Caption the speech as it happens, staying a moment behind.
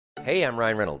Hey, I'm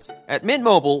Ryan Reynolds. At Mint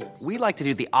Mobile, we like to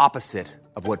do the opposite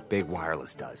of what Big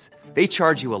Wireless does. They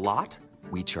charge you a lot,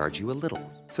 we charge you a little.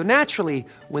 So naturally,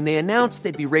 when they announced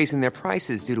they'd be raising their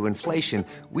prices due to inflation,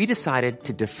 we decided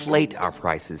to deflate our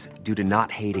prices due to not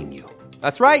hating you.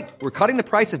 That's right. We're cutting the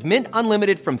price of Mint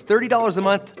Unlimited from $30 a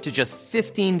month to just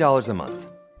 $15 a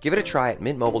month. Give it a try at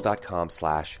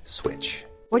mintmobile.com/switch.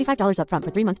 $45 up front for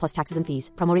 3 months plus taxes and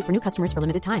fees. Promo rate for new customers for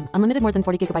limited time. Unlimited more than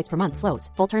 40 gigabytes per month. Slows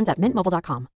full terms at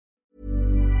mintmobile.com.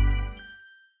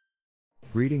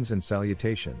 Greetings and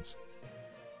salutations.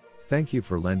 Thank you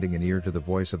for lending an ear to the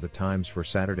voice of the times for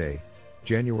Saturday,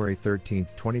 January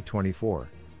 13th, 2024.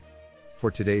 For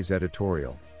today's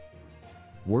editorial: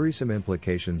 Worrisome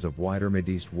implications of wider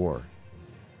Mideast war.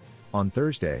 On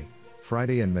Thursday,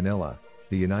 Friday in Manila,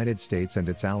 the United States and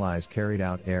its allies carried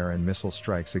out air and missile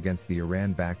strikes against the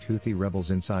Iran-backed Houthi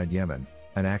rebels inside Yemen,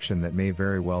 an action that may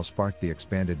very well spark the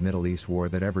expanded Middle East war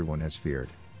that everyone has feared.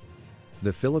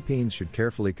 The Philippines should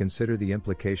carefully consider the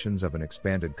implications of an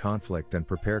expanded conflict and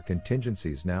prepare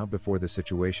contingencies now before the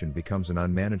situation becomes an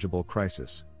unmanageable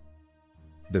crisis.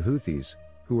 The Houthis,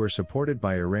 who are supported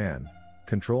by Iran,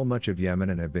 control much of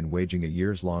Yemen and have been waging a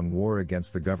years-long war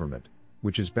against the government,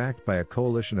 which is backed by a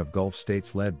coalition of Gulf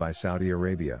states led by Saudi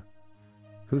Arabia.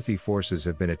 Houthi forces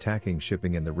have been attacking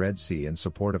shipping in the Red Sea in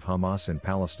support of Hamas in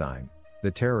Palestine, the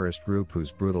terrorist group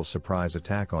whose brutal surprise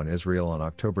attack on Israel on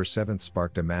October 7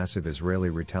 sparked a massive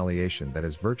Israeli retaliation that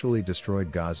has virtually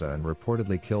destroyed Gaza and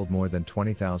reportedly killed more than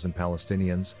 20,000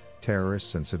 Palestinians,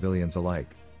 terrorists and civilians alike.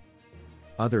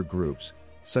 Other groups,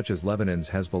 such as Lebanon's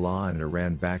Hezbollah and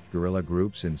Iran-backed guerrilla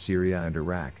groups in Syria and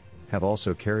Iraq, have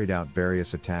also carried out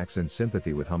various attacks in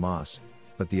sympathy with Hamas,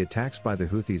 but the attacks by the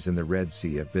Houthis in the Red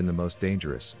Sea have been the most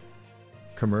dangerous.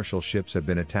 Commercial ships have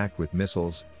been attacked with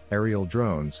missiles, aerial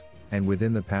drones, and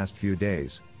within the past few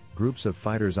days, groups of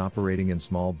fighters operating in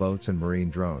small boats and marine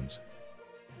drones.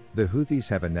 The Houthis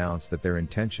have announced that their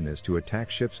intention is to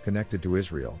attack ships connected to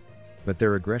Israel, but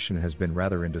their aggression has been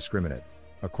rather indiscriminate.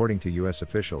 According to U.S.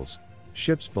 officials,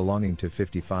 ships belonging to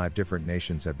 55 different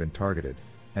nations have been targeted,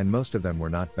 and most of them were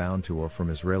not bound to or from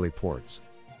Israeli ports.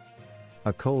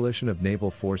 A coalition of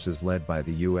naval forces led by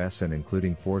the U.S. and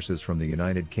including forces from the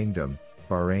United Kingdom,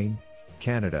 Bahrain,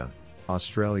 Canada,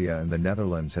 Australia and the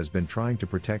Netherlands has been trying to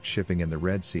protect shipping in the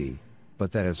Red Sea,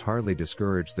 but that has hardly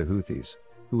discouraged the Houthis,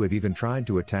 who have even tried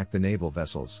to attack the naval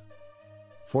vessels.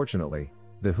 Fortunately,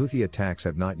 the Houthi attacks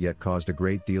have not yet caused a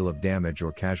great deal of damage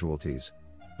or casualties,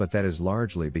 but that is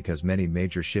largely because many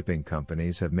major shipping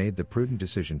companies have made the prudent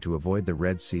decision to avoid the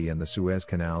Red Sea and the Suez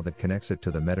Canal that connects it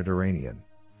to the Mediterranean.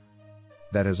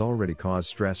 That has already caused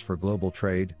stress for global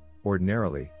trade.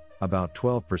 Ordinarily, about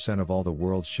 12% of all the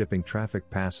world's shipping traffic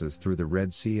passes through the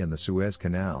Red Sea and the Suez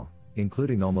Canal,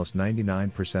 including almost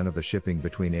 99% of the shipping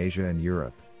between Asia and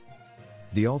Europe.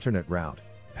 The alternate route,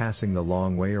 passing the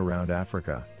long way around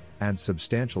Africa, adds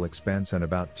substantial expense and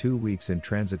about 2 weeks in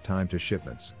transit time to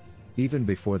shipments. Even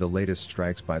before the latest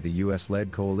strikes by the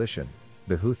US-led coalition,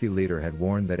 the Houthi leader had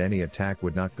warned that any attack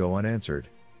would not go unanswered,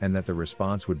 and that the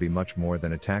response would be much more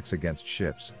than attacks against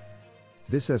ships.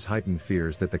 This has heightened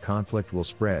fears that the conflict will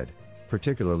spread,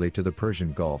 particularly to the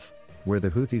Persian Gulf, where the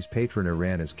Houthis' patron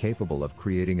Iran is capable of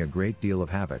creating a great deal of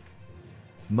havoc.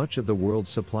 Much of the world's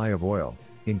supply of oil,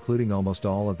 including almost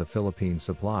all of the Philippines'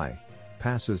 supply,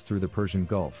 passes through the Persian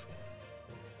Gulf.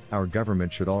 Our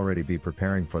government should already be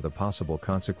preparing for the possible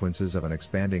consequences of an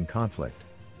expanding conflict.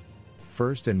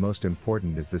 First and most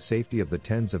important is the safety of the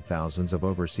tens of thousands of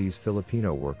overseas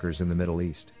Filipino workers in the Middle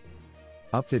East.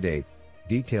 Up to date,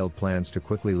 detailed plans to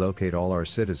quickly locate all our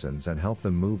citizens and help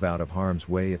them move out of harm's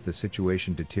way if the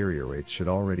situation deteriorates should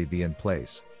already be in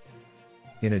place.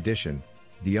 In addition,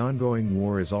 the ongoing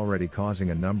war is already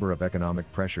causing a number of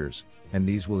economic pressures, and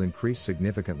these will increase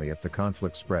significantly if the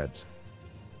conflict spreads.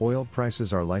 Oil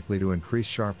prices are likely to increase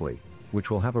sharply,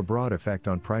 which will have a broad effect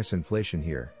on price inflation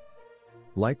here.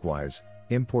 Likewise,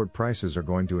 import prices are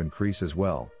going to increase as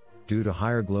well, due to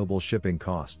higher global shipping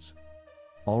costs.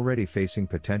 Already facing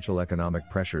potential economic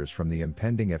pressures from the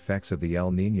impending effects of the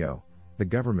El Niño, the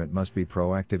government must be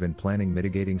proactive in planning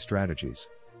mitigating strategies.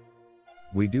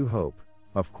 We do hope,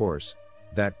 of course,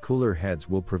 that cooler heads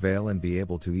will prevail and be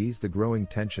able to ease the growing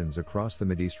tensions across the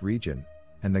Mideast region,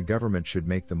 and the government should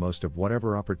make the most of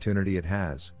whatever opportunity it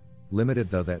has,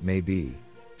 limited though that may be,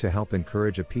 to help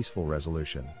encourage a peaceful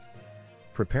resolution.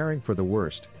 Preparing for the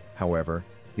worst, however,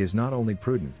 is not only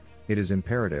prudent, it is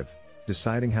imperative.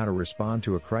 Deciding how to respond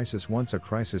to a crisis once a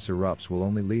crisis erupts will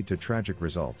only lead to tragic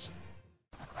results.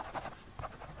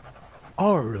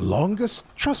 Our longest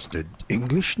trusted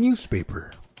English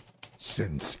newspaper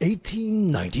since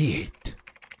 1898.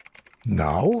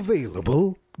 Now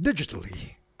available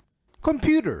digitally.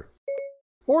 Computer.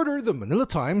 Order the Manila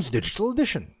Times Digital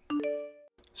Edition.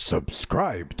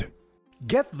 Subscribed.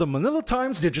 Get the Manila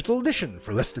Times Digital Edition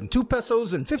for less than 2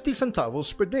 pesos and 50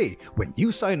 centavos per day when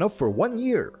you sign up for 1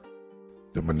 year.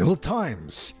 The Manila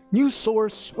Times, news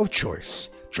source of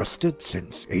choice, trusted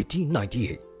since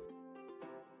 1898.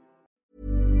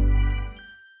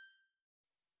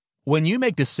 When you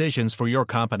make decisions for your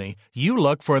company, you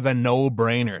look for the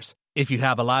no-brainers. If you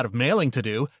have a lot of mailing to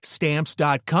do,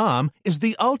 Stamps.com is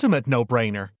the ultimate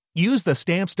no-brainer. Use the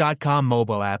Stamps.com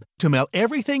mobile app to mail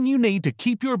everything you need to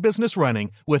keep your business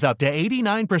running with up to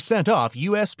 89% off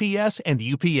USPS and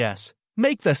UPS.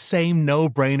 Make the same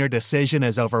no-brainer decision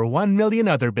as over 1 million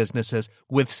other businesses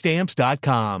with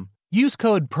Stamps.com. Use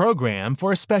code PROGRAM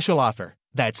for a special offer.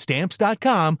 That's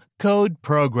Stamps.com, code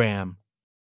PROGRAM.